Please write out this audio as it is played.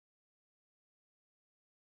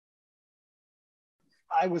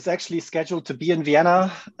I was actually scheduled to be in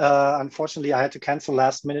Vienna. Unfortunately, I had to cancel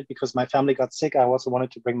last minute because my family got sick. I also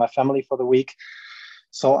wanted to bring my family for the week.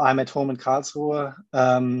 So I'm at home in Karlsruhe.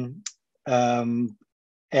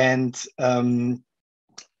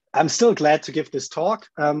 I'm still glad to give this talk.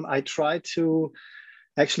 I try to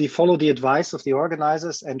actually follow the advice of the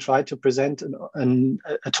organizers and try to present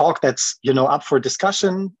a talk that's up for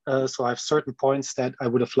discussion. So I have certain points that I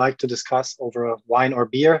would have liked to discuss over a wine or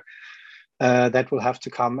beer. That will have to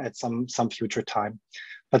come at some future time.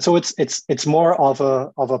 But so it's more of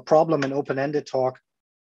a problem and open-ended talk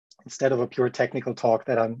instead of a pure technical talk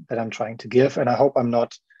that I'm trying to give. And I hope I'm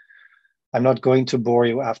not going to bore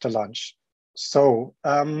you after lunch. So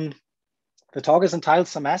the talk is entitled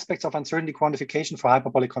Some Aspects of Uncertainty Quantification for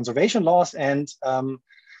Hyperbolic Conservation Laws. And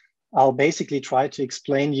I'll basically try to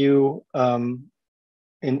explain you,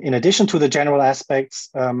 in addition to the general aspects,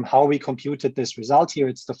 how we computed this result here.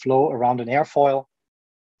 It's the flow around an airfoil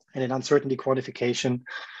and an uncertainty quantification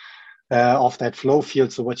of that flow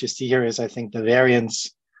field. So what you see here is, I think, the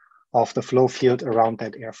variance of the flow field around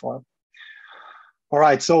that airfoil. All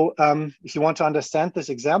right, so if you want to understand this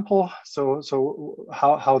example, so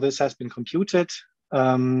how this has been computed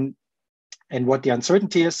and what the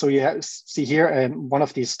uncertainty is. So you see here one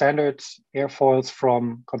of these standard airfoils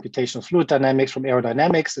from computational fluid dynamics, from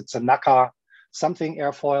aerodynamics. It's a NACA something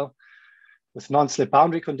airfoil with non-slip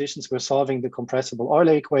boundary conditions. We're solving the compressible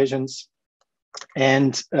Euler equations.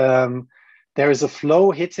 And there is a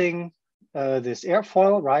flow hitting this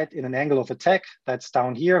airfoil, right, in an angle of attack that's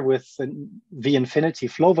down here with V infinity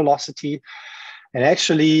flow velocity. And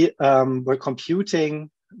actually, we're computing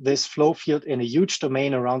this flow field in a huge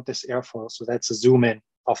domain around this airfoil. So that's a zoom in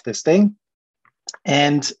of this thing.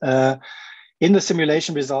 And in the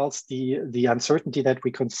simulation results, the uncertainty that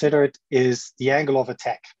we considered is the angle of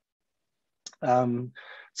attack.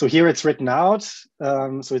 So here it's written out.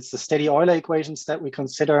 So it's the steady Euler equations that we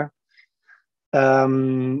consider.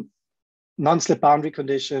 Non-slip boundary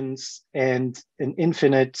conditions and an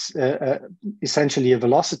infinite, essentially a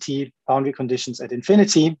velocity boundary conditions at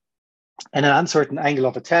infinity, and an uncertain angle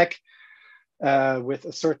of attack with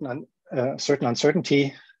a certain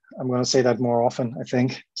uncertainty. I'm going to say that more often, I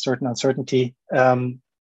think, certain uncertainty in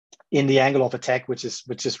the angle of attack, which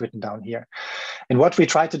is written down here. And what we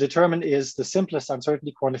try to determine is the simplest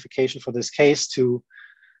uncertainty quantification for this case to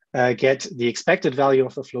get the expected value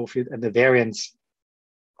of the flow field and the variance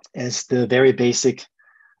as the very basic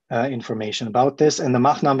information about this. And the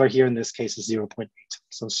Mach number here in this case is 0.8,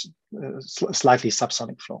 so slightly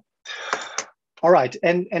subsonic flow. All right,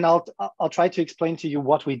 and I'll try to explain to you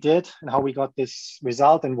what we did and how we got this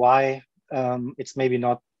result and why it's maybe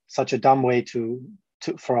not such a dumb way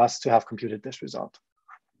for us to have computed this result.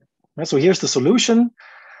 So here's the solution.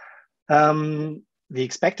 The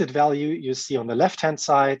expected value you see on the left-hand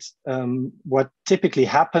side. What typically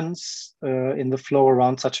happens in the flow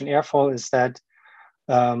around such an airfoil is that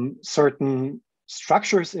certain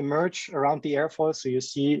structures emerge around the airfoil. So you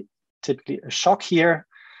see typically a shock here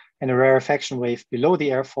and a rarefaction wave below the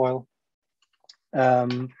airfoil.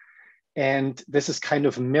 And this is kind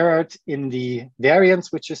of mirrored in the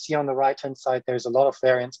variance, which you see on the right-hand side. There's a lot of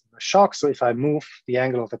variance in the shock. So if I move the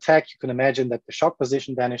angle of attack, you can imagine that the shock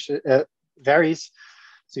position varies.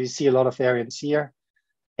 So you see a lot of variance here.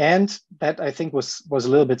 And that, I think, was a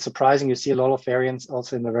little bit surprising. You see a lot of variance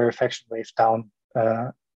also in the rarefaction wave down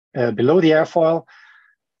below the airfoil,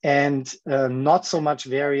 and not so much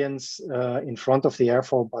variance in front of the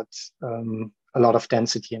airfoil, but a lot of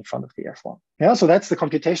density in front of the airfoil. Yeah, so that's the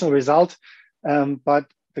computational result. But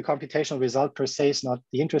the computational result per se is not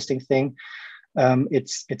the interesting thing.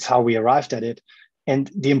 It's how we arrived at it. And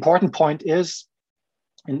the important point is,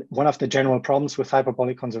 and one of the general problems with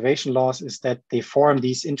hyperbolic conservation laws is that they form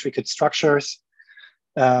these intricate structures,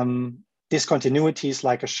 discontinuities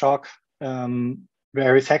like a shock,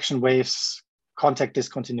 rarefaction waves, contact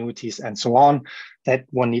discontinuities, and so on, that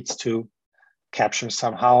one needs to capture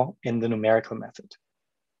somehow in the numerical method.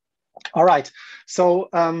 All right, so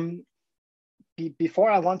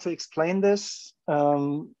before I want to explain this,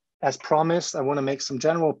 as promised, I want to make some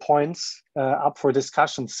general points up for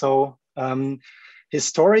discussion. So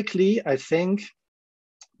historically, I think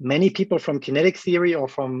many people from kinetic theory or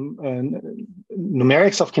from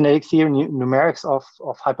numerics of kinetic theory, numerics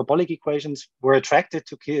of hyperbolic equations were attracted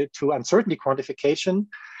to uncertainty quantification.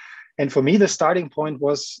 And for me, the starting point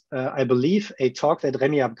was, I believe, a talk that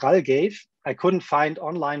Remy Abgral gave. I couldn't find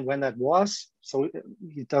online when that was, so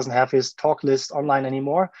he doesn't have his talk list online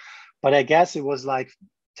anymore. But I guess it was like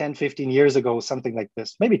 10, 15 years ago, something like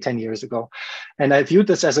this, maybe 10 years ago. And I viewed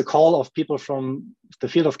this as a call of people from the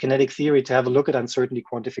field of kinetic theory to have a look at uncertainty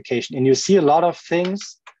quantification. And you see a lot of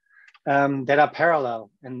things that are parallel.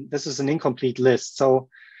 And this is an incomplete list. So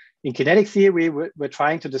in kinetic theory, we're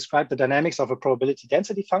trying to describe the dynamics of a probability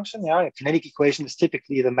density function. Yeah, a kinetic equation is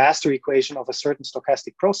typically the master equation of a certain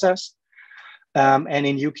stochastic process. And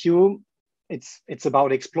in UQ, it's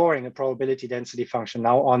about exploring a probability density function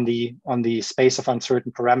now on the space of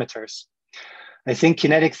uncertain parameters. I think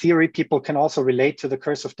kinetic theory people can also relate to the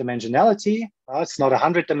curse of dimensionality. It's not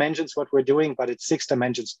 100 dimensions what we're doing, but it's 6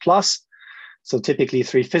 dimensions plus. So typically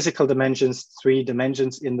 3 physical dimensions, 3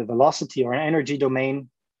 dimensions in the velocity or energy domain,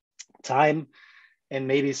 time, and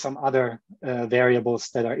maybe some other variables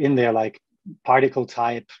that are in there, like particle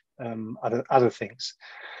type, other things.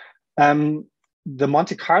 The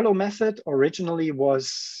Monte Carlo method originally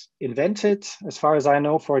was invented, as far as I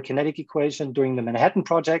know, for a kinetic equation during the Manhattan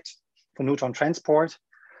Project for neutron transport.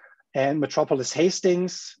 And Metropolis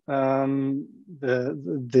Hastings, the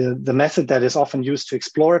method that is often used to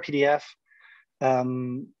explore a PDF,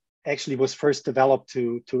 actually was first developed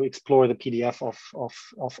to explore the PDF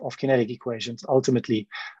of kinetic equations ultimately.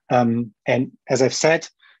 And as I've said,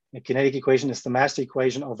 a kinetic equation is the master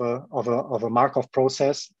equation of a Markov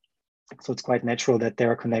process. So it's quite natural that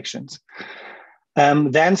there are connections.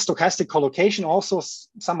 Then stochastic collocation also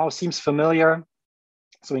somehow seems familiar.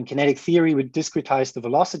 So in kinetic theory, we discretize the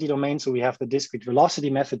velocity domain. So we have the discrete velocity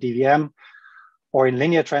method, DVM, or in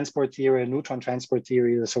linear transport theory, neutron transport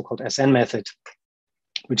theory, the so-called SN method,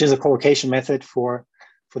 which is a collocation method for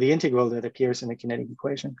the integral that appears in a kinetic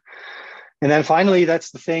equation. And then finally,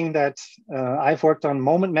 that's the thing that I've worked on,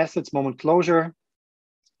 moment methods, moment closure.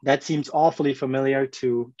 That seems awfully familiar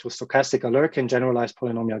to stochastic Galerkin generalized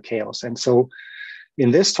polynomial chaos. And so in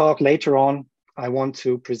this talk later on, I want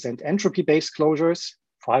to present entropy-based closures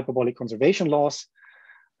for hyperbolic conservation laws,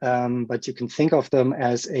 but you can think of them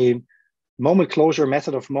as a moment closure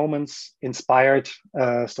method of moments inspired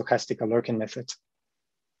stochastic Galerkin method.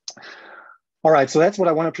 All right, so that's what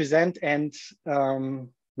I want to present, and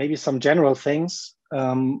maybe some general things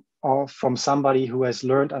from somebody who has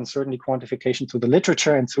learned uncertainty quantification through the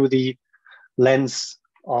literature and through the lens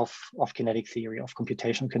of kinetic theory, of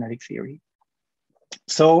computational kinetic theory.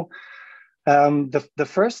 So the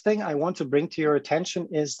first thing I want to bring to your attention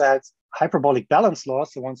is that hyperbolic balance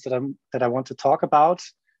laws, the ones that I want to talk about,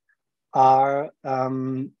 are,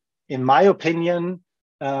 in my opinion,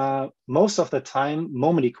 most of the time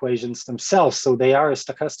moment equations themselves. So they are a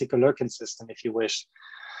stochastic Galerkin system, if you wish.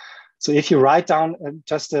 So if you write down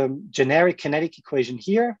just a generic kinetic equation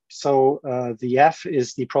here, so the F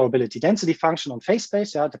is the probability density function on phase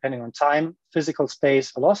space, yeah, depending on time, physical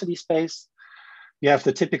space, velocity space. You have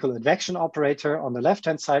the typical advection operator on the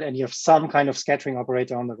left-hand side, and you have some kind of scattering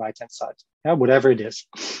operator on the right-hand side, yeah, whatever it is.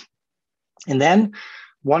 And then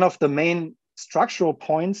one of the main structural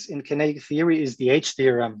points in kinetic theory is the H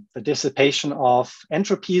theorem, the dissipation of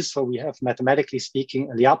entropies. So we have, mathematically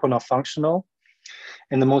speaking, a Lyapunov functional.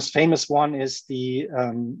 And the most famous one is the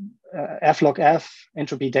F log F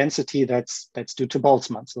entropy density that's due to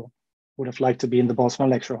Boltzmann. So would have liked to be in the Boltzmann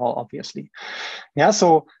lecture hall, obviously. Yeah,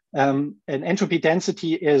 so an entropy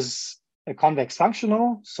density is a convex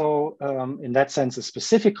functional. So in that sense, a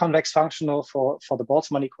specific convex functional for the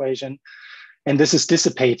Boltzmann equation. And this is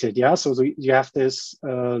dissipated, yeah? So you have this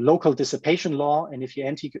local dissipation law. And if you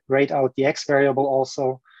integrate out the X variable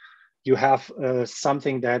also, you have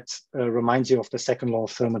something that reminds you of the second law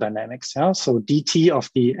of thermodynamics. Yeah? So dt of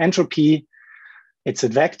the entropy, it's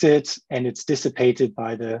advected and it's dissipated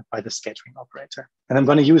by the scattering operator. And I'm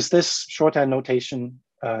going to use this shorthand notation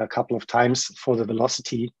a couple of times for the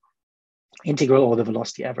velocity integral or the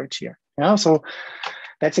velocity average here. Yeah? So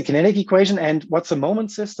that's a kinetic equation. And what's a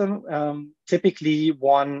moment system? Typically,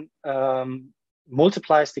 one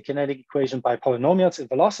multiplies the kinetic equation by polynomials in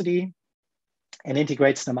velocity and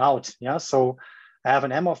integrates them out. Yeah, so I have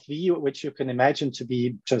an M of V, which you can imagine to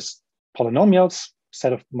be just polynomials,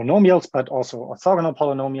 set of monomials, but also orthogonal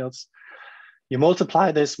polynomials. You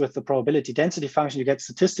multiply this with the probability density function, you get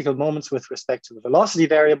statistical moments with respect to the velocity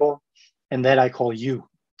variable, and that I call U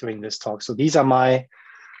during this talk. So these are my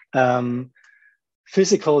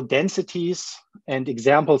physical densities, and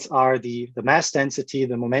examples are the mass density,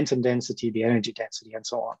 the momentum density, the energy density, and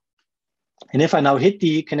so on. And if I now hit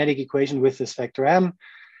the kinetic equation with this vector M,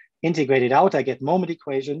 integrate it out, I get moment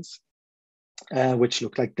equations, which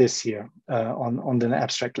look like this here on the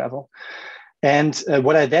abstract level. And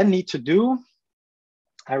what I then need to do,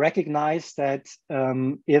 I recognize that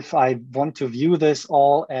if I want to view this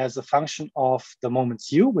all as a function of the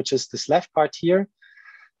moments U, which is this left part here,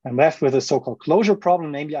 I'm left with a so-called closure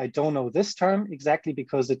problem. Namely, I don't know this term exactly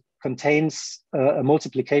because it contains a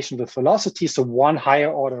multiplication with velocity. So one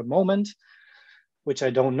higher order moment, which I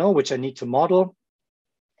don't know, which I need to model.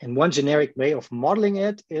 And one generic way of modeling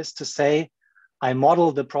it is to say, I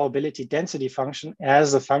model the probability density function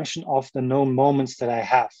as a function of the known moments that I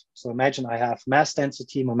have. So imagine I have mass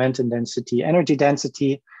density, momentum density, energy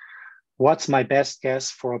density. What's my best guess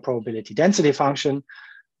for a probability density function?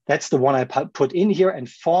 That's the one I put in here. And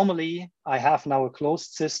formally, I have now a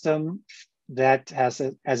closed system that has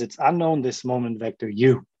as its unknown this moment vector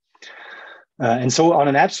u. And so on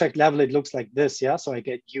an abstract level, it looks like this. Yeah. So I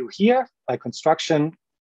get u here by construction.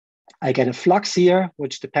 I get a flux here,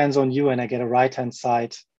 which depends on u, and I get a right-hand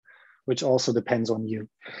side, which also depends on u.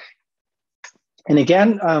 And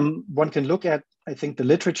again, one can look at, I think, the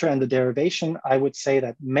literature and the derivation. I would say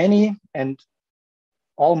that many and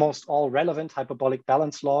almost all relevant hyperbolic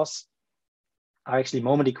balance laws are actually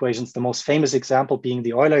moment equations, the most famous example being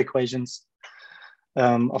the Euler equations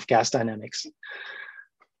of gas dynamics.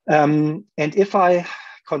 And if I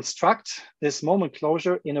construct this moment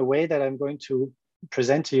closure in a way that I'm going to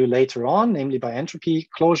present to you later on, namely by entropy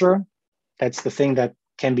closure, that's the thing that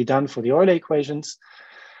can be done for the Euler equations.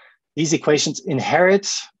 These equations inherit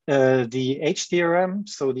the H theorem,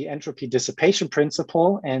 so the entropy dissipation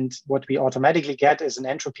principle, and what we automatically get is an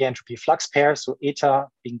entropy-entropy flux pair, so eta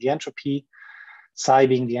being the entropy, psi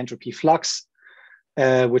being the entropy flux,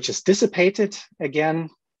 which is dissipated again.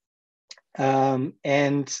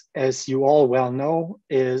 And as you all well know,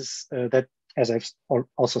 is that, as I've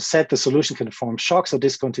also said, the solution can form shocks or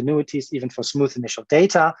discontinuities even for smooth initial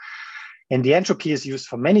data. And the entropy is used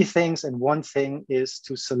for many things. And one thing is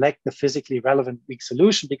to select the physically relevant weak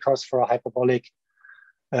solution, because for a hyperbolic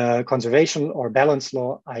conservation or balance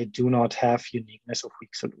law, I do not have uniqueness of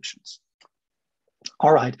weak solutions.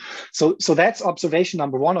 All right, so that's observation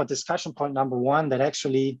number one, or discussion point number one, that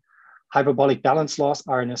actually hyperbolic balance laws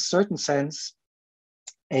are in a certain sense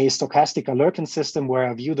a stochastic Galerkin system where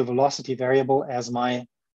I view the velocity variable as my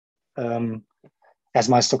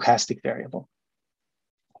stochastic variable.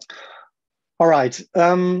 All right,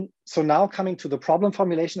 so now coming to the problem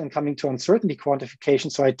formulation and coming to uncertainty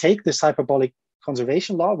quantification. So I take this hyperbolic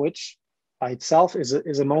conservation law, which by itself is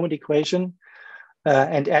a moment equation,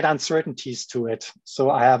 and add uncertainties to it. So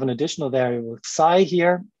I have an additional variable psi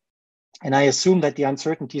here, and I assume that the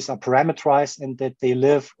uncertainties are parameterized and that they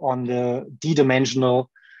live on the d-dimensional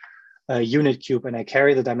unit cube, and I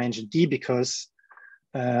carry the dimension d because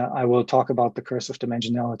I will talk about the curse of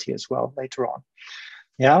dimensionality as well later on.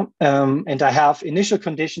 Yeah, and I have initial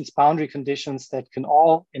conditions, boundary conditions that can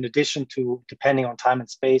all, in addition to depending on time and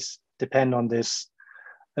space, depend on this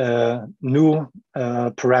new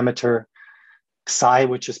parameter psi,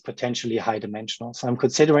 which is potentially high dimensional. So I'm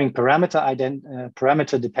considering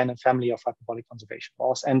parameter dependent family of hyperbolic conservation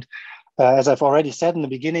laws. And as I've already said in the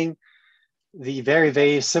beginning, the very,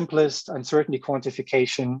 very simplest uncertainty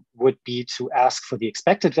quantification would be to ask for the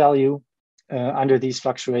expected value under these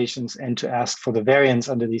fluctuations and to ask for the variance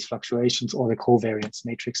under these fluctuations, or the covariance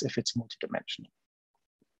matrix if it's multidimensional.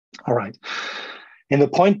 All right. And the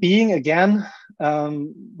point being, again,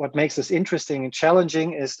 what makes this interesting and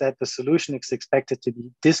challenging is that the solution is expected to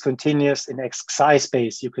be discontinuous in xi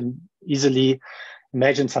space. You can easily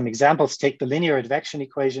imagine some examples. Take the linear advection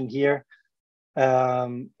equation here,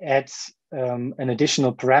 add an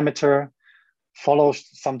additional parameter, follow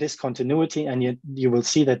some discontinuity, and you will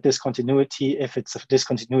see that discontinuity, if it's a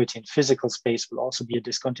discontinuity in physical space, will also be a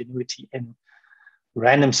discontinuity in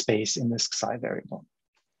random space in this psi variable.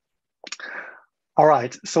 All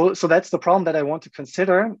right, so that's the problem that I want to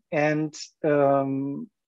consider. And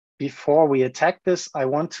before we attack this, I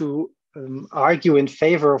want to argue in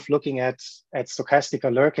favor of looking at stochastic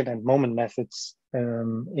Galerkin and moment methods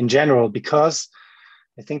in general, because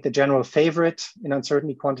I think the general favorite in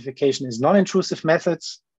uncertainty quantification is non-intrusive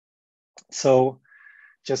methods. So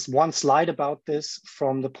just one slide about this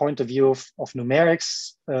from the point of view of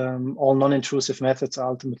numerics. All non-intrusive methods are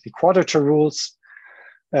ultimately quadrature rules,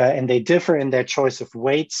 and they differ in their choice of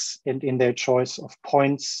weights and in their choice of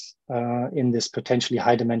points in this potentially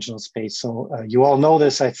high dimensional space. So you all know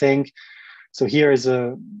this, I think. So here is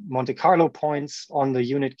a Monte Carlo points on the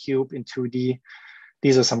unit cube in 2D.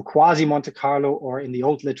 These are some quasi Monte Carlo, or in the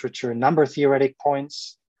old literature, number theoretic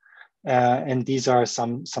points. And these are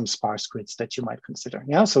some sparse grids that you might consider.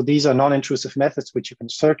 Yeah, so these are non-intrusive methods which you can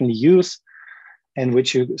certainly use and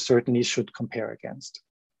which you certainly should compare against.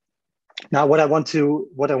 Now, what I want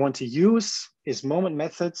to use is moment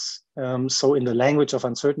methods. So in the language of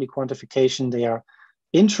uncertainty quantification, they are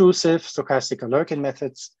intrusive stochastic Galerkin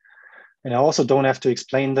methods. And I also don't have to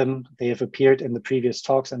explain them. They have appeared in the previous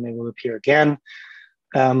talks and they will appear again.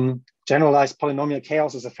 Generalized polynomial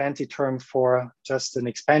chaos is a fancy term for just an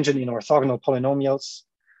expansion in orthogonal polynomials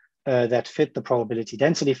that fit the probability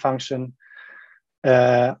density function.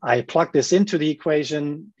 I plug this into the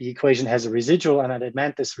equation. The equation has a residual, and I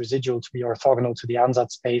demand this residual to be orthogonal to the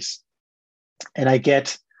ansatz space. And I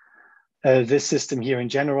get this system here in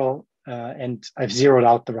general, and I've zeroed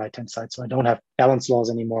out the right-hand side. So I don't have balance laws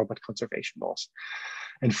anymore, but conservation laws.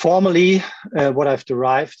 And formally, what I've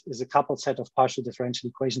derived is a coupled set of partial differential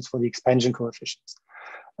equations for the expansion coefficients.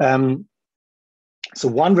 So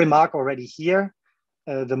one remark already here,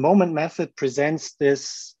 the moment method presents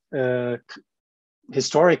this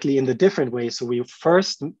historically in the different way. So we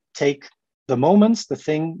first take the moments, the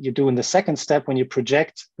thing you do in the second step when you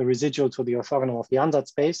project the residual to the orthogonal of the ansatz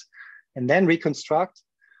space, and then reconstruct.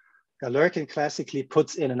 Galerkin classically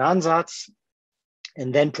puts in an ansatz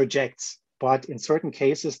and then projects. But in certain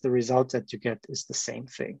cases, the result that you get is the same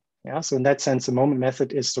thing. Yeah. So in that sense, the moment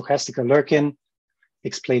method is stochastic Galerkin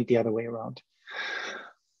explained the other way around.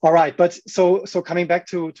 All right, but so coming back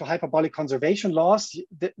to hyperbolic conservation laws,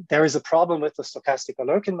 there is a problem with the stochastic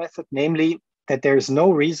Galerkin method, namely that there is no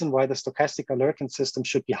reason why the stochastic Galerkin system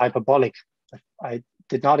should be hyperbolic. I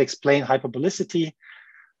did not explain hyperbolicity,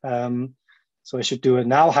 so I should do it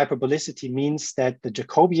now. Hyperbolicity means that the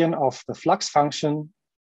Jacobian of the flux function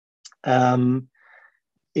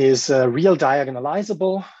is real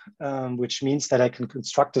diagonalizable, which means that I can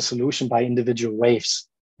construct a solution by individual waves.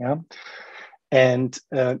 Yeah. And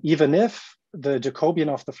even if the Jacobian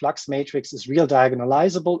of the flux matrix is real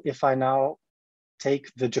diagonalizable, if I now take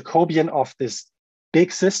the Jacobian of this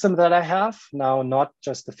big system that I have, now not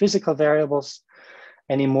just the physical variables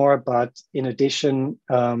anymore, but in addition,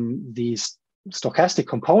 these stochastic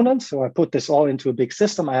components. So I put this all into a big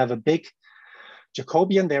system. I have a big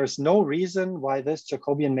Jacobian. There is no reason why this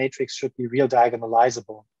Jacobian matrix should be real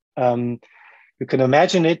diagonalizable. You can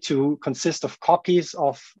imagine it to consist of copies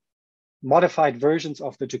of modified versions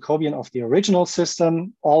of the Jacobian of the original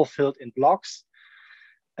system, all filled in blocks.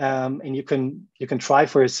 And you can try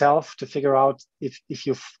for yourself to figure out if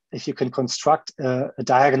you can construct a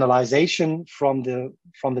diagonalization from the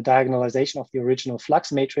diagonalization of the original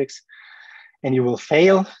flux matrix, and you will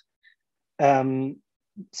fail.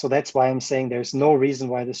 So that's why I'm saying there's no reason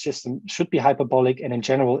why the system should be hyperbolic, and in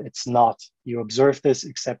general, it's not. You observe this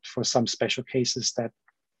except for some special cases that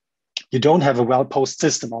you don't have a well-posed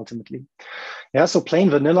system ultimately. Yeah, so plain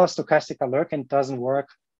vanilla stochastic Galerkin doesn't work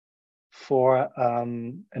for a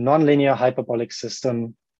nonlinear hyperbolic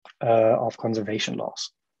system of conservation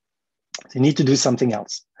laws. So you need to do something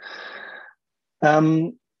else.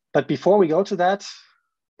 But before we go to that,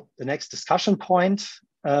 the next discussion point,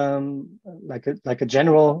 like a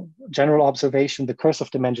general observation, the curse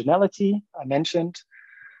of dimensionality I mentioned.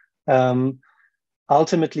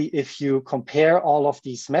 Ultimately, if you compare all of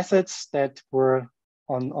these methods that were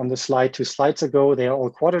on the slide 2 slides ago, they are all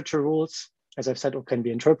quadrature rules, as I've said, or can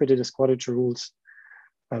be interpreted as quadrature rules,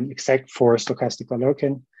 except for stochastic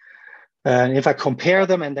Galerkin. And if I compare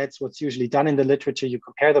them, and that's what's usually done in the literature, you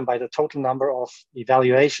compare them by the total number of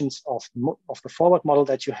evaluations of the forward model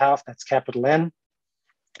that you have, that's capital N.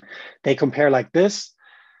 They compare like this.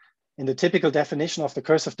 And the typical definition of the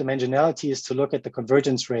curse of dimensionality is to look at the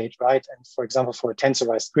convergence rate, right? And for example, for a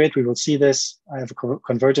tensorized grid, we will see this. I have a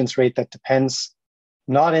convergence rate that depends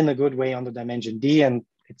not in a good way on the dimension D. And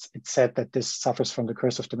it's said that this suffers from the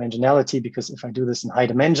curse of dimensionality because if I do this in high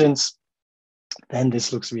dimensions, then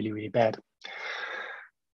this looks really, really bad.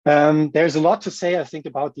 There's a lot to say, I think,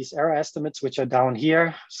 about these error estimates, which are down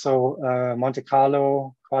here. So Monte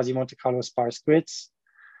Carlo, quasi-Monte Carlo sparse grids.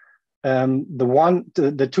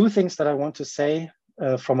 The two things that I want to say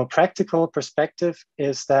from a practical perspective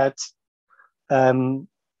is that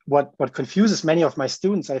what confuses many of my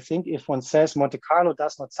students, I think, if one says Monte Carlo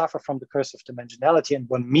does not suffer from the curse of dimensionality, and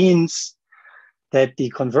one means that the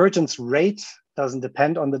convergence rate doesn't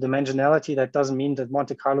depend on the dimensionality, that doesn't mean that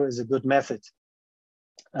Monte Carlo is a good method.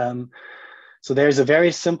 So there's a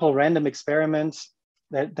very simple random experiment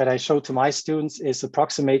that I show to my students is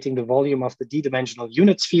approximating the volume of the d-dimensional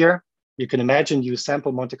unit sphere. You can imagine you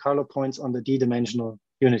sample Monte Carlo points on the d-dimensional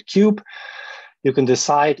unit cube. You can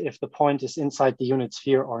decide if the point is inside the unit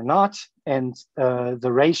sphere or not. And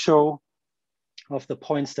the ratio of the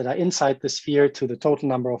points that are inside the sphere to the total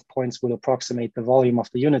number of points will approximate the volume of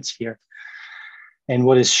the unit sphere. And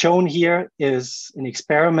what is shown here is an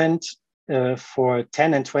experiment for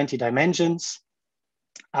 10 and 20 dimensions,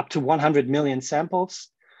 up to 100 million samples.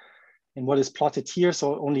 And what is plotted here,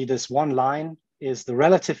 so only this one line, is the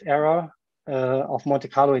relative error of Monte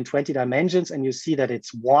Carlo in 20 dimensions. And you see that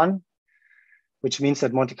it's 1 which means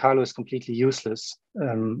that Monte Carlo is completely useless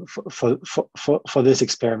for this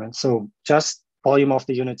experiment. So just volume of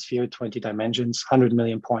the unit sphere, 20 dimensions, 100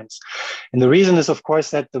 million points. And the reason is, of course,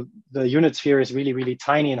 that the unit sphere is really, really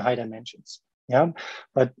tiny in high dimensions. Yeah,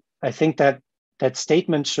 but I think that that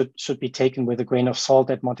statement should be taken with a grain of salt,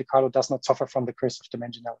 that Monte Carlo does not suffer from the curse of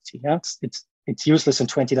dimensionality. Yeah, it's useless in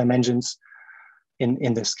 20 dimensions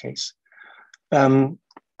in this case.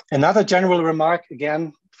 Another general remark,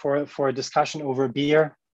 again, for a discussion over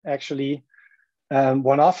beer, actually,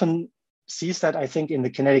 one often sees that, I think, in the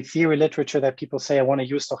kinetic theory literature, that people say, I want to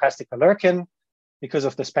use stochastic Galerkin because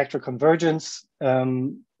of the spectral convergence.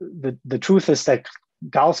 The truth is that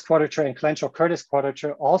Gauss quadrature and Crenshaw-Curtis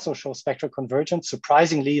quadrature also show spectral convergence.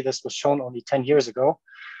 Surprisingly, this was shown only 10 years ago.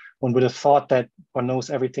 One would have thought that one knows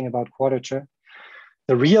everything about quadrature.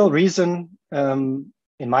 The real reason, in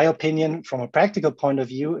my opinion, from a practical point of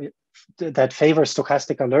view, that favors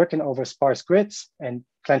stochastic Galerkin over sparse grids, and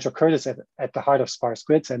Crenshaw-Curtis at the heart of sparse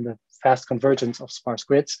grids and the fast convergence of sparse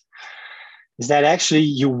grids, is that actually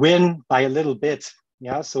you win by a little bit.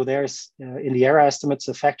 Yeah, so there's in the error estimates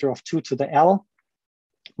a factor of 2 to the L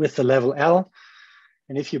with the level L.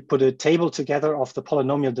 And if you put a table together of the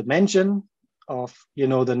polynomial dimension of,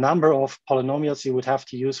 the number of polynomials you would have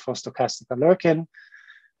to use for stochastic Galerkin,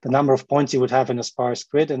 the number of points you would have in a sparse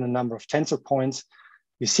grid, and the number of tensor points,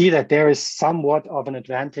 you see that there is somewhat of an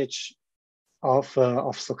advantage of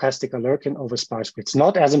stochastic Galerkin over sparse grids.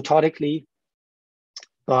 Not asymptotically,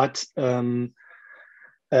 but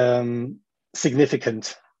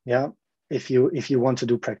significant, yeah, if you want to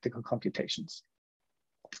do practical computations.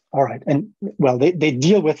 All right, and well, they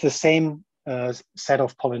deal with the same set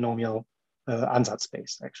of polynomial ansatz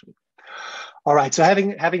space, actually. All right, so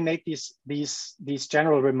having made these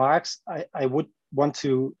general remarks, I would want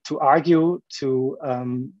to argue to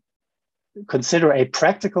consider a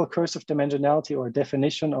practical curse of dimensionality, or a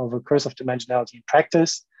definition of a curse of dimensionality in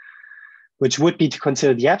practice, which would be to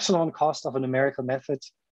consider the epsilon cost of a numerical method,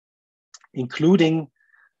 including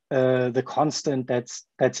the constant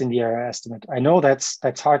that's in the error estimate. I know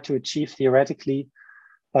that's hard to achieve theoretically,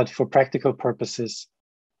 but for practical purposes,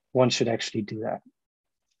 one should actually do that.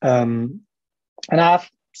 And I have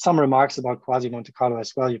some remarks about quasi-Monte Carlo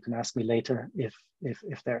as well. You can ask me later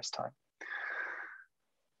if there's time.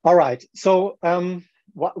 All right, so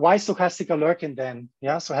why stochastic Galerkin then?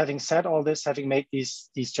 Yeah, so having said all this, having made these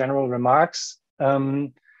general remarks,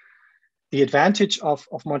 the advantage of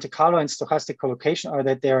Monte Carlo and stochastic collocation are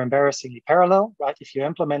that they're embarrassingly parallel, right? If you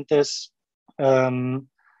implement this,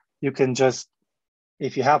 you can just,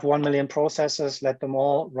 if you have 1 million processors, let them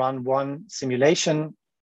all run one simulation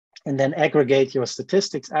and then aggregate your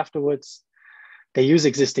statistics afterwards. They use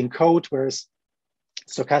existing code, whereas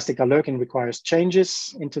stochastic Galerkin requires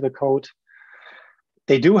changes into the code.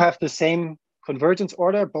 They do have the same convergence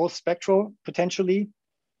order, both spectral potentially,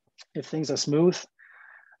 if things are smooth.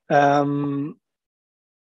 And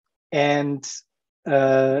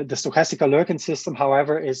the stochastic Galerkin system,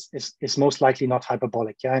 however, is most likely not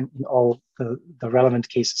hyperbolic. Yeah, in all the relevant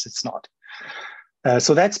cases, it's not.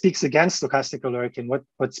 So that speaks against stochastic Galerkin.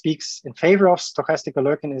 What speaks in favor of stochastic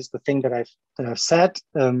Galerkin is the thing that I've said.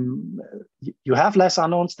 You have less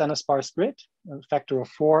unknowns than a sparse grid. A factor of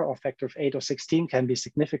 4 or factor of 8 or 16 can be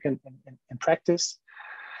significant in practice.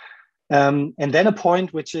 And then a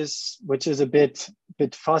point which is a bit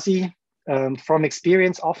fuzzy. From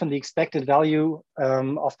experience, often the expected value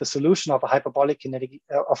of the solution of a hyperbolic kinetic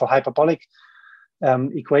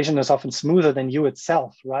equation is often smoother than U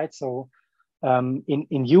itself, right? So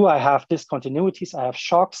in U, I have discontinuities, I have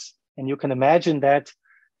shocks, and you can imagine that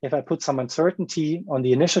if I put some uncertainty on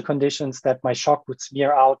the initial conditions, that my shock would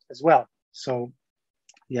smear out as well. So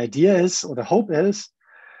the idea is, or the hope is,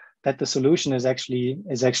 that the solution is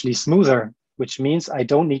actually smoother, which means I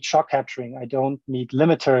don't need shock capturing, I don't need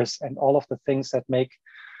limiters and all of the things that make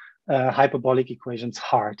hyperbolic equations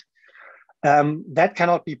hard. That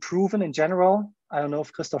cannot be proven in general. I don't know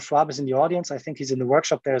if Christoph Schwab is in the audience. I think he's in the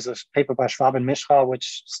workshop. There's a paper by Schwab and Mishra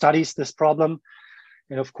which studies this problem.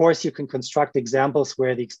 And of course, you can construct examples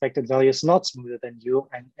where the expected value is not smoother than U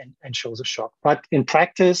and shows a shock. But in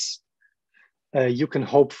practice, you can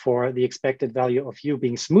hope for the expected value of U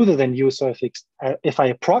being smoother than U. So if I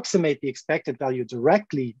approximate the expected value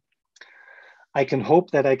directly, I can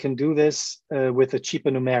hope that I can do this with a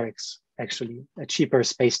cheaper numerics, actually, a cheaper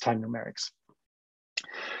space-time numerics.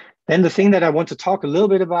 Then the thing that I want to talk a little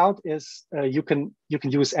bit about is you can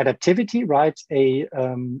use adaptivity, right? A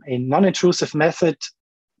non-intrusive method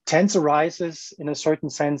tensorizes, in a certain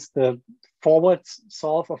sense, the forward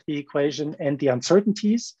solve of the equation and the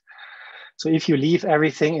uncertainties. So if you leave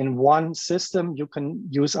everything in one system, you can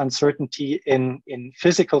use uncertainty in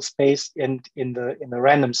physical space and in the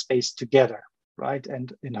random space together, right?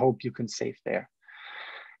 And hope you can save there.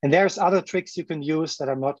 And there's other tricks you can use that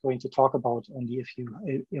I'm not going to talk about. Only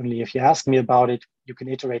if you ask me about it, you can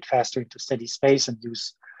iterate faster into steady space and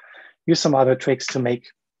use some other tricks to make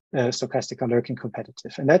stochastic Galerkin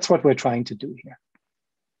competitive. And that's what we're trying to do here.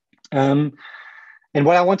 And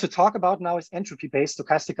what I want to talk about now is entropy-based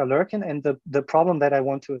stochastic Galerkin. And the problem that I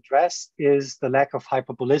want to address is the lack of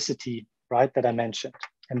hyperbolicity, right, that I mentioned.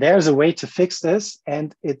 And there's a way to fix this.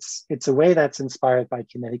 And it's a way that's inspired by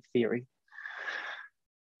kinetic theory.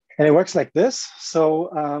 And it works like this. So,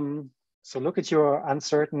 so look at your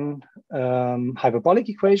uncertain hyperbolic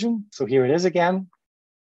equation. So here it is again.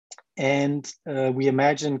 And we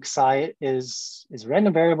imagine psi is a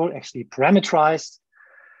random variable, actually parameterized.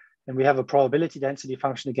 And we have a probability density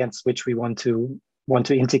function against which we want to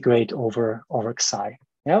integrate over psi.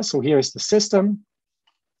 Yeah, so here is the system.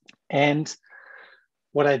 And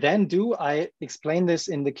what I then do, I explain this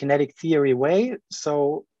in the kinetic theory way.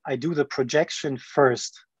 So I do the projection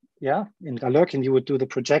first. Yeah, in Galerkin, you would do the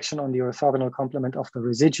projection on the orthogonal complement of the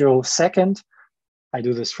residual second. I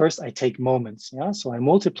do this first, I take moments. Yeah, so I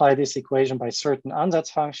multiply this equation by certain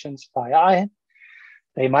ansatz functions, phi I.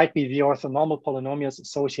 They might be the orthonormal polynomials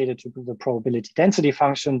associated with the probability density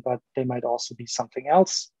function, but they might also be something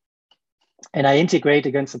else. And I integrate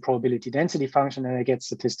against the probability density function and I get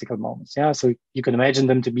statistical moments. Yeah, so you can imagine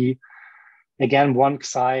them to be, again, one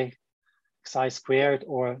psi squared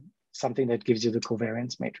or something that gives you the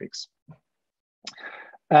covariance matrix.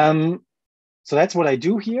 So that's what I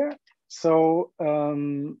do here. So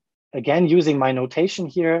again, using my notation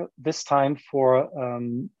here, this time for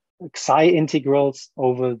psi integrals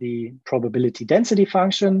over the probability density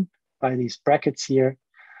function by these brackets here.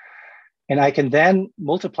 And I can then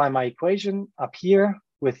multiply my equation up here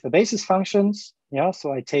with the basis functions. Yeah,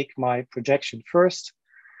 so I take my projection first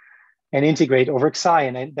and integrate over psi,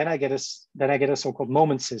 and then I get a so-called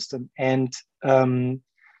moment system. And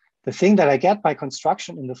the thing that I get by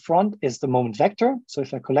construction in the front is the moment vector. So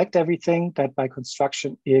if I collect everything, that by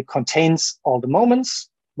construction it contains all the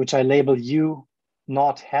moments, which I label u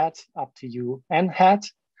naught hat up to u n hat.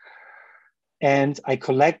 And I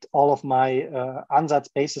collect all of my ansatz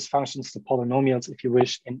basis functions, the polynomials, if you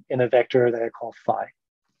wish, in a vector that I call phi.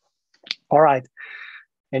 All right.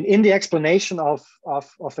 And in the explanation of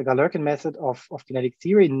the Galerkin method of kinetic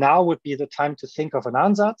theory, now would be the time to think of an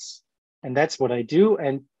ansatz. And that's what I do.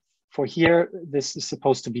 And for here, this is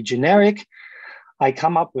supposed to be generic. I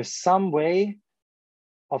come up with some way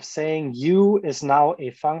of saying u is now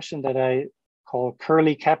a function that I call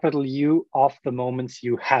curly capital U of the moments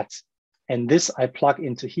u hat. And this I plug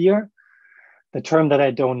into here, the term that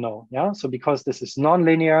I don't know. Yeah. So because this is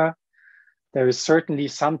nonlinear, there is certainly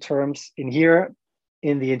some terms in here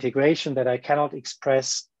in the integration that I cannot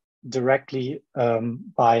express directly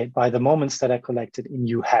by the moments that I collected in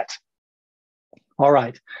u hat. All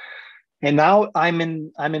right. And now I'm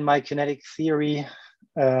in my kinetic theory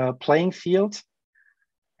playing field,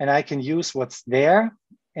 and I can use what's there.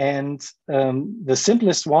 And the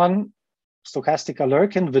simplest one, stochastic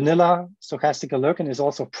Galerkin, vanilla stochastic Galerkin, is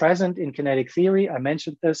also present in kinetic theory. I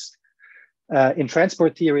mentioned this. In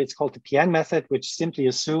transport theory, it's called the PN method, which simply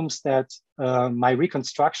assumes that my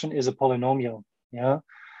reconstruction is a polynomial. Yeah.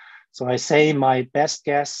 So I say my best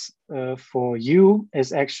guess for u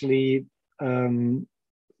is actually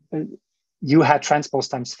u hat transpose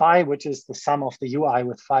times phi, which is the sum of the ui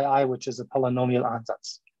with phi I, which is a polynomial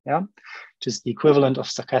ansatz. Yeah, which is the equivalent of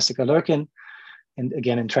stochastic Galerkin. And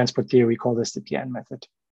again, in transport theory, we call this the PN method.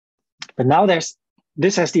 But now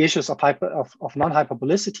this has the issues of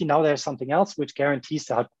non-hyperbolicity. Now there's something else which guarantees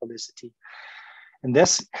the hyperbolicity. And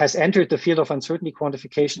this has entered the field of uncertainty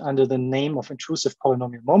quantification under the name of intrusive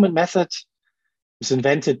polynomial moment method. It was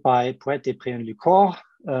invented by Poet, Depré, and Lucor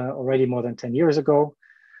already more than 10 years ago.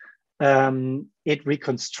 It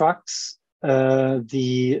reconstructs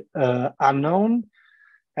the unknown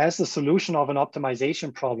as the solution of an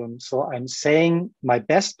optimization problem. So I'm saying my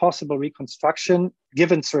best possible reconstruction,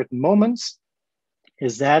 given certain moments,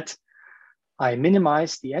 is that I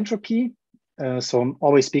minimize the entropy. So I'm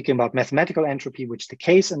always speaking about mathematical entropy, which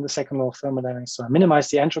decays in the second law of thermodynamics. So I minimize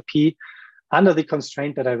the entropy under the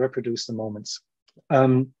constraint that I reproduce the moments.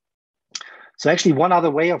 So actually, one other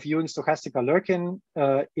way of viewing stochastic Galerkin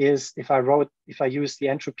is if I use the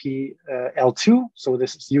entropy L2, so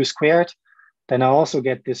this is u squared, then I also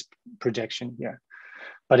get this projection here.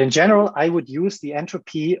 But in general, I would use the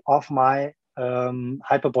entropy of my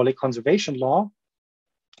hyperbolic conservation law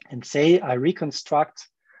and say I reconstruct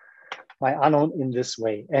my unknown in this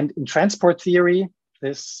way. And in transport theory,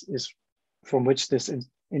 this is from which this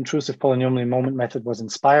intrusive polynomial moment method was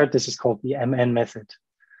inspired. This is called the MN method.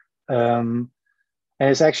 And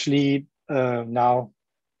it's actually now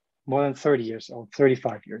more than 30 years old,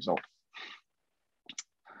 35 years old.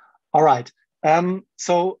 All right.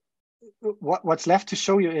 So what's left to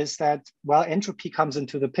show you is that, well, entropy comes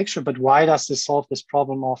into the picture, but why does this solve this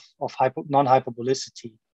problem of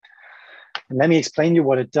non-hyperbolicity? And let me explain you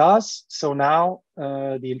what it does. So now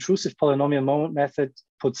the intrusive polynomial moment method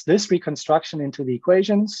puts this reconstruction into the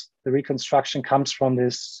equations. The reconstruction comes from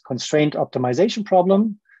this constraint optimization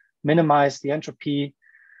problem, minimize the entropy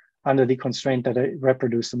under the constraint that I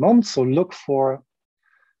reproduce the moment. So look for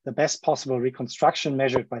the best possible reconstruction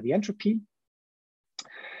measured by the entropy.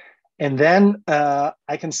 And then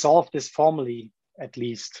I can solve this formally, at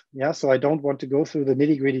least. Yeah, so I don't want to go through the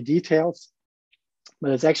nitty-gritty details,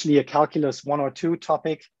 but it's actually a calculus 1 or 2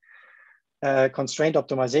 topic, constraint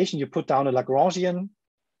optimization. You put down a Lagrangian.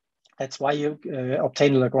 That's why you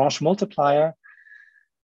obtain a Lagrange multiplier.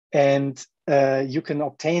 And you can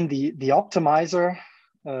obtain the optimizer,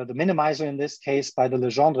 the minimizer in this case, by the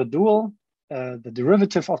Legendre dual, the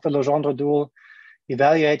derivative of the Legendre dual,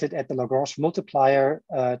 evaluated at the Lagrange multiplier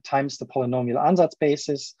times the polynomial ansatz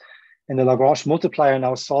basis. And the Lagrange multiplier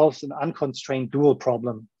now solves an unconstrained dual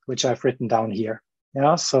problem, which I've written down here.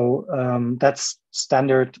 Yeah, so that's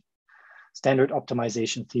standard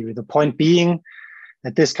optimization theory. The point being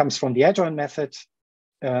that this comes from the adjoint method,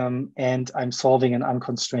 and I'm solving an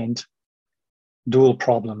unconstrained dual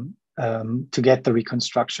problem to get the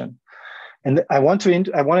reconstruction. And I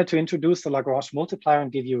wanted to introduce the Lagrange multiplier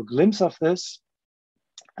and give you a glimpse of this,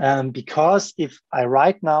 because if I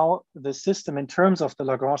write now the system in terms of the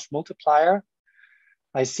Lagrange multiplier,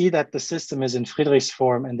 I see that the system is in Friedrichs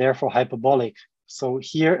form and therefore hyperbolic. So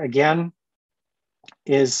here again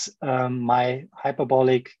is my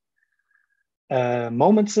hyperbolic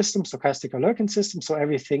moment system, stochastic Galerkin system. So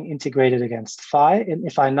everything integrated against phi. And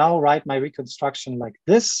if I now write my reconstruction like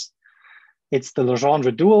this, it's the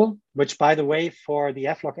Legendre dual, which, by the way, for the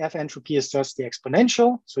f log f entropy is just the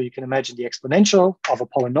exponential. So you can imagine the exponential of a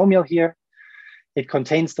polynomial here. It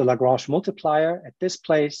contains the Lagrange multiplier at this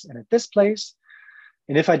place and at this place.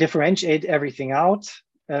 And if I differentiate everything out,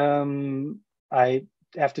 I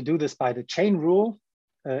have to do this by the chain rule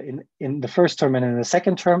in the first term and in the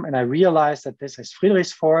second term. And I realize that this is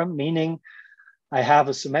Friedrichs form, meaning I have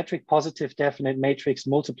a symmetric positive definite matrix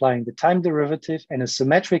multiplying the time derivative and a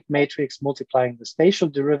symmetric matrix multiplying the spatial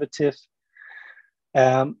derivative.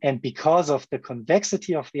 And because of the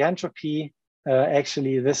convexity of the entropy,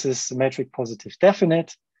 actually this is symmetric positive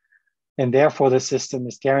definite. And therefore the system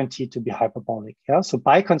is guaranteed to be hyperbolic. Yeah? So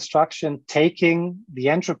by construction, taking the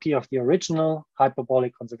entropy of the original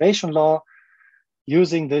hyperbolic conservation law,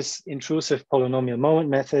 using this intrusive polynomial moment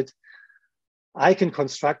method, I can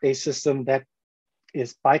construct a system that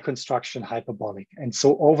is by construction hyperbolic, and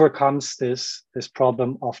so overcomes this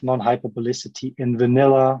problem of non-hyperbolicity in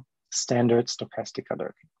vanilla standard stochastic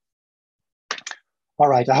Galerkin. All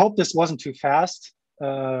right, I hope this wasn't too fast,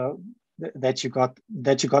 that you got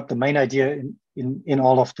the main idea in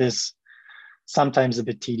all of this, sometimes a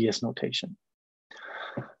bit tedious notation.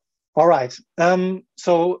 All right,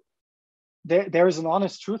 so there is an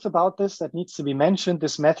honest truth about this that needs to be mentioned.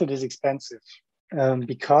 This method is expensive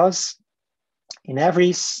because in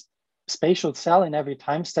every spatial cell, in every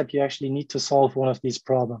time step, you actually need to solve one of these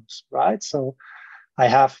problems, right? So I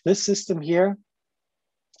have this system here,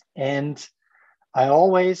 and I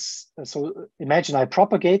always, so imagine I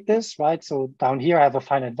propagate this, right? So down here, I have a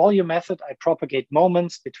finite volume method. I propagate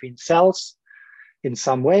moments between cells in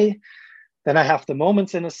some way. Then I have the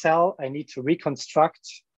moments in a cell. I need to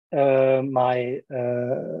reconstruct my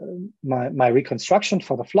reconstruction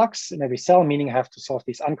for the flux in every cell, meaning I have to solve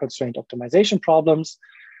these unconstrained optimization problems.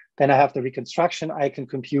 Then I have the reconstruction. I can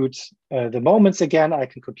compute the moments again. I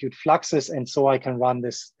can compute fluxes, and so I can run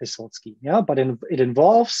this whole scheme. Yeah, but it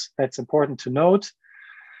involves, that's important to note,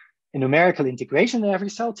 a numerical integration in every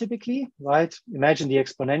cell typically, right? Imagine the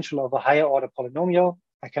exponential of a higher order polynomial.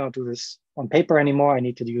 I cannot do this on paper anymore. I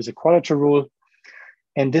need to use a quadrature rule.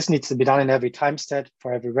 And this needs to be done in every time step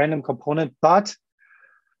for every random component, but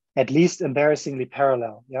at least embarrassingly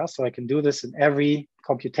parallel. Yeah, so I can do this in every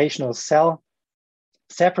computational cell,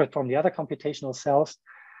 separate from the other computational cells.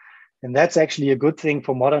 And that's actually a good thing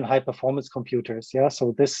for modern high performance computers. Yeah,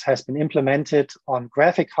 so this has been implemented on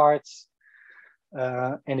graphic cards,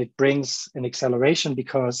 and it brings an acceleration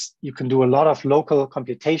because you can do a lot of local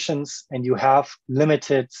computations and you have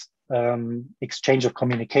limited exchange of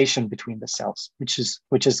communication between the cells, which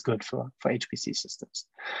is good for HPC systems.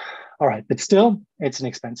 All right, but still, it's an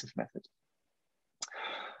expensive method.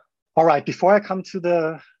 All right, before I come to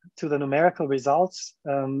the numerical results,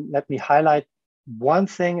 let me highlight one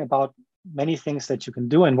thing about many things that you can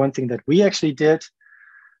do, and one thing that we actually did,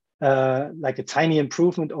 like a tiny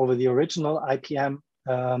improvement over the original IPM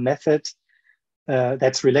method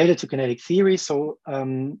that's related to kinetic theory. So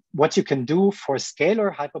what you can do for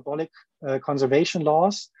scalar hyperbolic conservation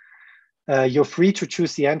laws, you're free to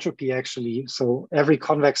choose the entropy actually. So every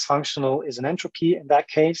convex functional is an entropy in that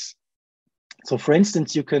case. So for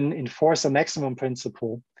instance, you can enforce a maximum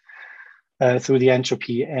principle through the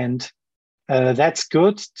entropy, and that's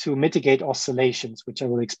good to mitigate oscillations, which I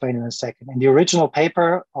will explain in a second. And the original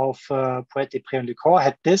paper of Poète, Després and Ducor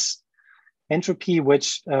had this entropy,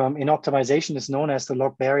 which in optimization is known as the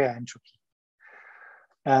log barrier entropy.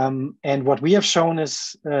 And what we have shown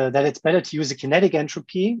is that it's better to use a kinetic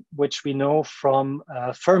entropy, which we know from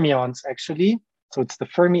fermions actually. So it's the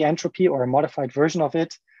Fermi entropy, or a modified version of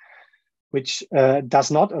it, which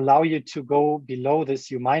does not allow you to go below this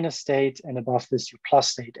U- state and above this U+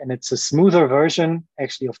 state. And it's a smoother version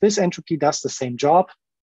actually of this entropy, does the same job.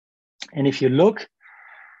 And if you look,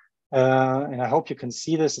 and I hope you can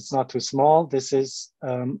see this, it's not too small. This is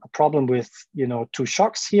a problem with, two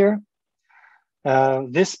shocks here.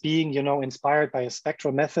 This being, inspired by a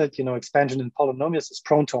spectral method, expansion in polynomials is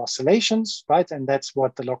prone to oscillations, right? And that's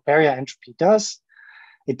what the log barrier entropy does.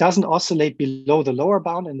 It doesn't oscillate below the lower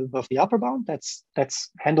bound and above the upper bound. That's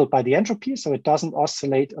handled by the entropy. So it doesn't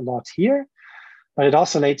oscillate a lot here, but it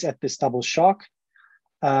oscillates at this double shock.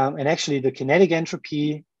 And actually the kinetic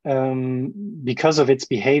entropy, because of its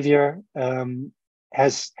behavior,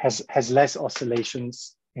 has less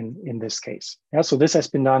oscillations in this case. Yeah, so this has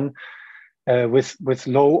been done with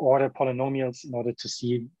low order polynomials in order to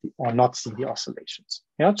see or not see the oscillations.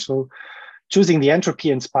 Yeah, so choosing the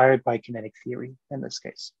entropy inspired by kinetic theory in this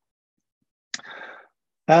case.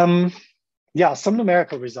 Yeah, some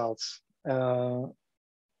numerical results. Coming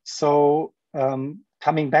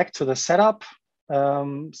back to the setup,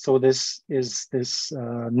 so this is this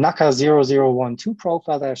NACA 0012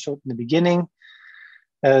 profile that I showed in the beginning.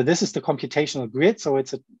 This is the computational grid, so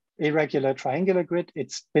it's an irregular triangular grid.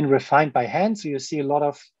 It's been refined by hand, so you see a lot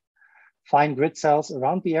of fine grid cells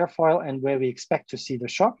around the airfoil and where we expect to see the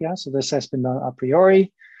shock. Yeah, so this has been done a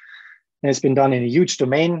priori. And it's been done in a huge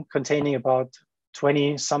domain containing about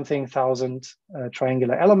 20-something thousand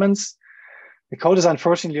triangular elements. The code is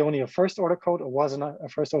unfortunately only a first order code, or was a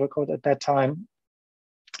first order code at that time.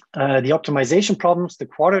 The optimization problems, the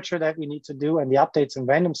quadrature that we need to do, and the updates in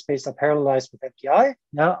random space are parallelized with MPI.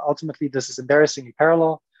 Yeah, ultimately, this is embarrassingly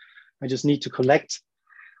parallel. I just need to collect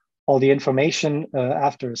all the information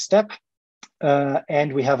after a step.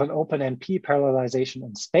 And we have an open NP parallelization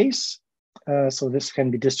in space. So this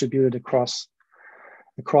can be distributed across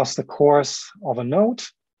the course of a node.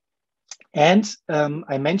 And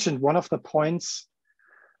I mentioned one of the points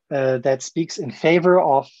that speaks in favor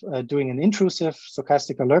of doing an intrusive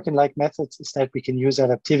stochastic Galerkin-like methods is that we can use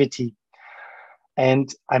adaptivity.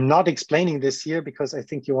 And I'm not explaining this here because I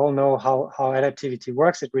think you all know how adaptivity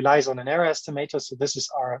works. It relies on an error estimator. So this is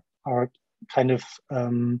our kind of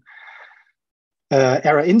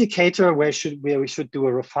error indicator where we should do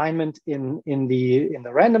a refinement in the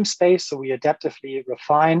random space. So we adaptively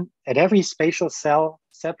refine at every spatial cell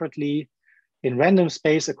separately in random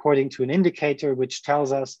space according to an indicator, which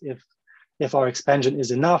tells us if our expansion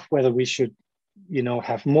is enough, whether we should,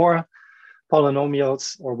 have more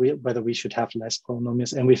polynomials or whether we should have less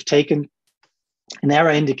polynomials. And we've taken an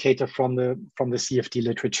error indicator from the CFD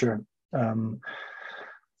literature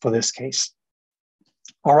for this case.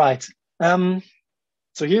 All right.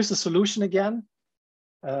 So here's the solution again.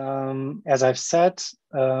 As I've said,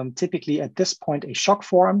 typically at this point, a shock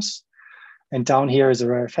forms, and down here is a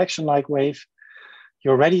rarefaction-like wave.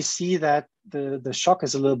 You already see that the shock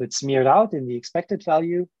is a little bit smeared out in the expected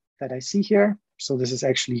value that I see here. So this is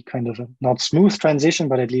actually kind of a not smooth transition,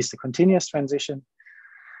 but at least a continuous transition.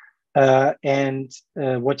 And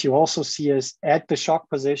what you also see is at the shock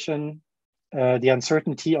position, the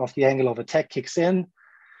uncertainty of the angle of attack kicks in.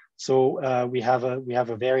 So we have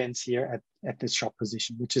a variance here at this shock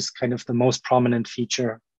position, which is kind of the most prominent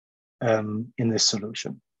feature in this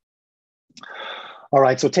solution. All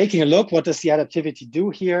right, so taking a look, what does the adaptivity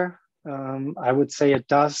do here? I would say it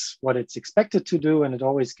does what it's expected to do, and it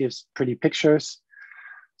always gives pretty pictures.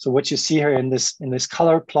 So what you see here in this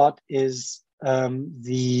color plot is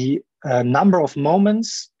the number of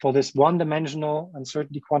moments for this one-dimensional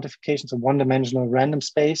uncertainty quantification, so one-dimensional random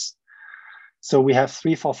space. So we have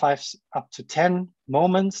 3, 4, 5, up to 10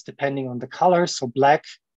 moments, depending on the color. So black,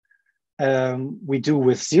 we do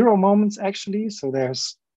with 0 moments, actually. So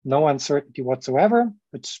there's no uncertainty whatsoever,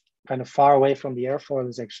 which kind of far away from the airfoil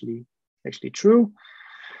is actually true.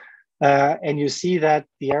 And you see that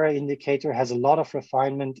the error indicator has a lot of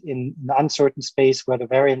refinement in an uncertain space where the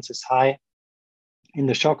variance is high in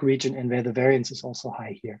the shock region and where the variance is also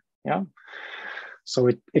high here. Yeah. So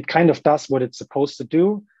it kind of does what it's supposed to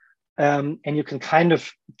do. And you can kind of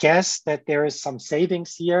guess that there is some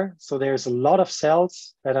savings here. So there's a lot of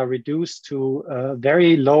cells that are reduced to a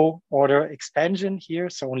very low order expansion here.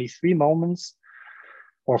 So only 3 moments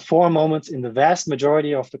or 4 moments in the vast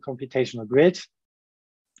majority of the computational grid.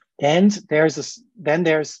 And then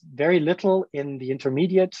there's very little in the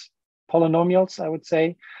intermediate polynomials, I would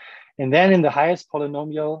say. And then in the highest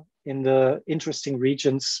polynomial, in the interesting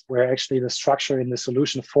regions where actually the structure in the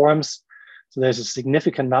solution forms. So there's a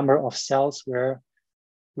significant number of cells where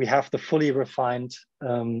we have the fully refined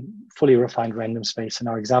random space in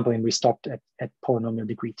our example, and we stopped at polynomial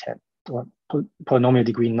degree 10 or polynomial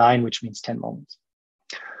degree 9, which means 10 moments.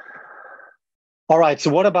 All right,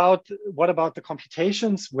 so what about the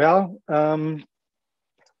computations? Well,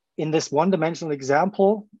 in this one-dimensional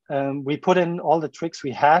example, we put in all the tricks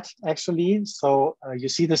we had, actually. So you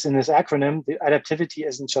see this in this acronym. The adaptivity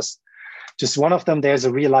isn't just one of them. There's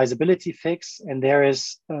a realizability fix, and there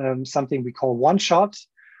is something we call one-shot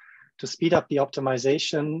to speed up the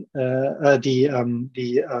optimization, the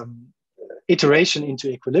iteration into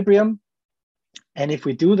equilibrium. And if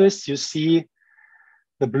we do this, you see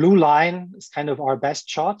the blue line is kind of our best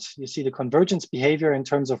shot. You see the convergence behavior in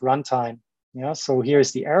terms of runtime. Yeah, so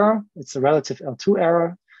here's the error. It's a relative L2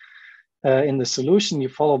 error in the solution. You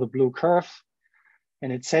follow the blue curve,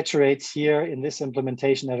 and it saturates here in this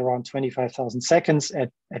implementation at around 25,000 seconds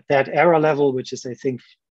at that error level, which is, I think,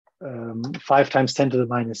 5 times 10 to the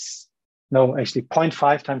minus, no, actually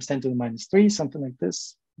 0.5 times 10 to the minus 3, something like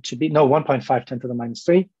this. It should be, no, 1.5 10 to the minus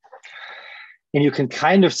 3. And you can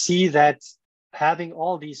kind of see that having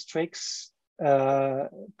all these tricks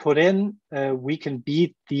put in, we can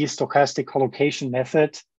beat the stochastic collocation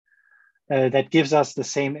method that gives us the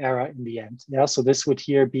same error in the end. Yeah, so this would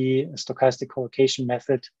here be a stochastic collocation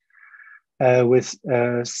method with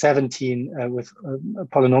 17, with a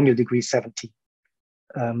polynomial degree 17,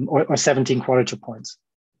 or 17 quadrature points.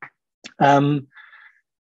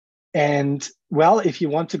 And well, if you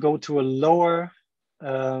want to go to a lower,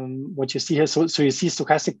 what you see here, so you see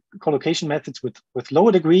stochastic collocation methods with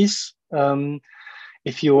lower degrees.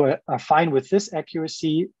 If you are fine with this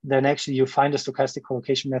accuracy, then actually you find a stochastic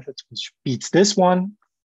collocation method which beats this one.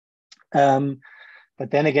 But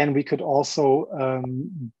then again, we could also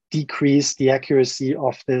decrease the accuracy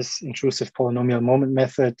of this intrusive polynomial moment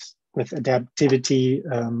method with adaptivity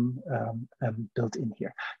built in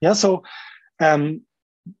here. Yeah, so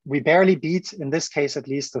we barely beat, in this case at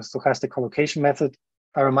least, the stochastic collocation method.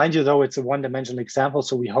 I remind you, though, it's a one-dimensional example,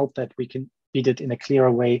 so we hope that we can beat it in a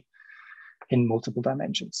clearer way in multiple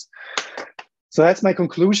dimensions. So that's my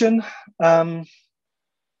conclusion. I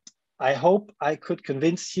hope I could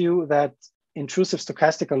convince you that intrusive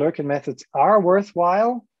stochastic Galerkin methods are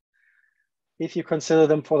worthwhile if you consider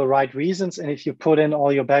them for the right reasons and if you put in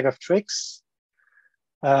all your bag of tricks.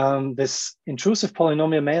 This intrusive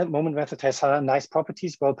polynomial moment method has nice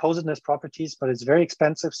properties, well-posedness properties, but it's very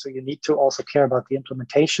expensive, so you need to also care about the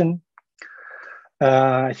implementation.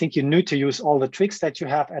 I think you need to use all the tricks that you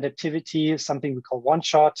have. Adaptivity, something we call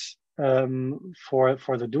one-shot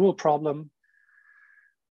for the dual problem.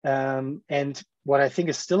 And what I think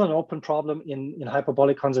is still an open problem in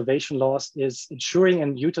hyperbolic conservation laws is ensuring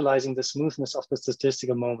and utilizing the smoothness of the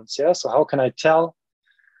statistical moments. Yeah, so how can I tell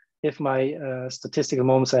if my statistical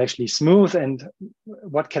moments are actually smooth, and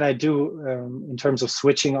what can I do in terms of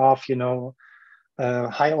switching off,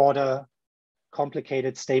 high order,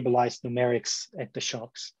 complicated, stabilized numerics at the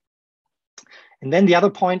shocks. And then the other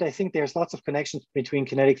point, I think there's lots of connections between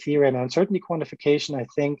kinetic theory and uncertainty quantification. I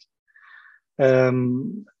think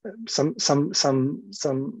some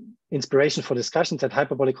inspiration for discussions that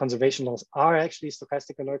hyperbolic conservation laws are actually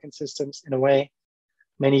stochastic Galerkin systems in a way.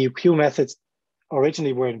 Many UQ methods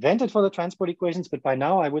originally were invented for the transport equations, but by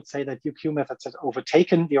now I would say that UQ methods have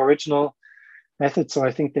overtaken the original method. So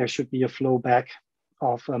I think there should be a flow back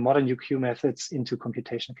of modern UQ methods into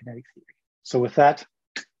computational kinetic theory. So with that,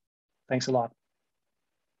 thanks a lot.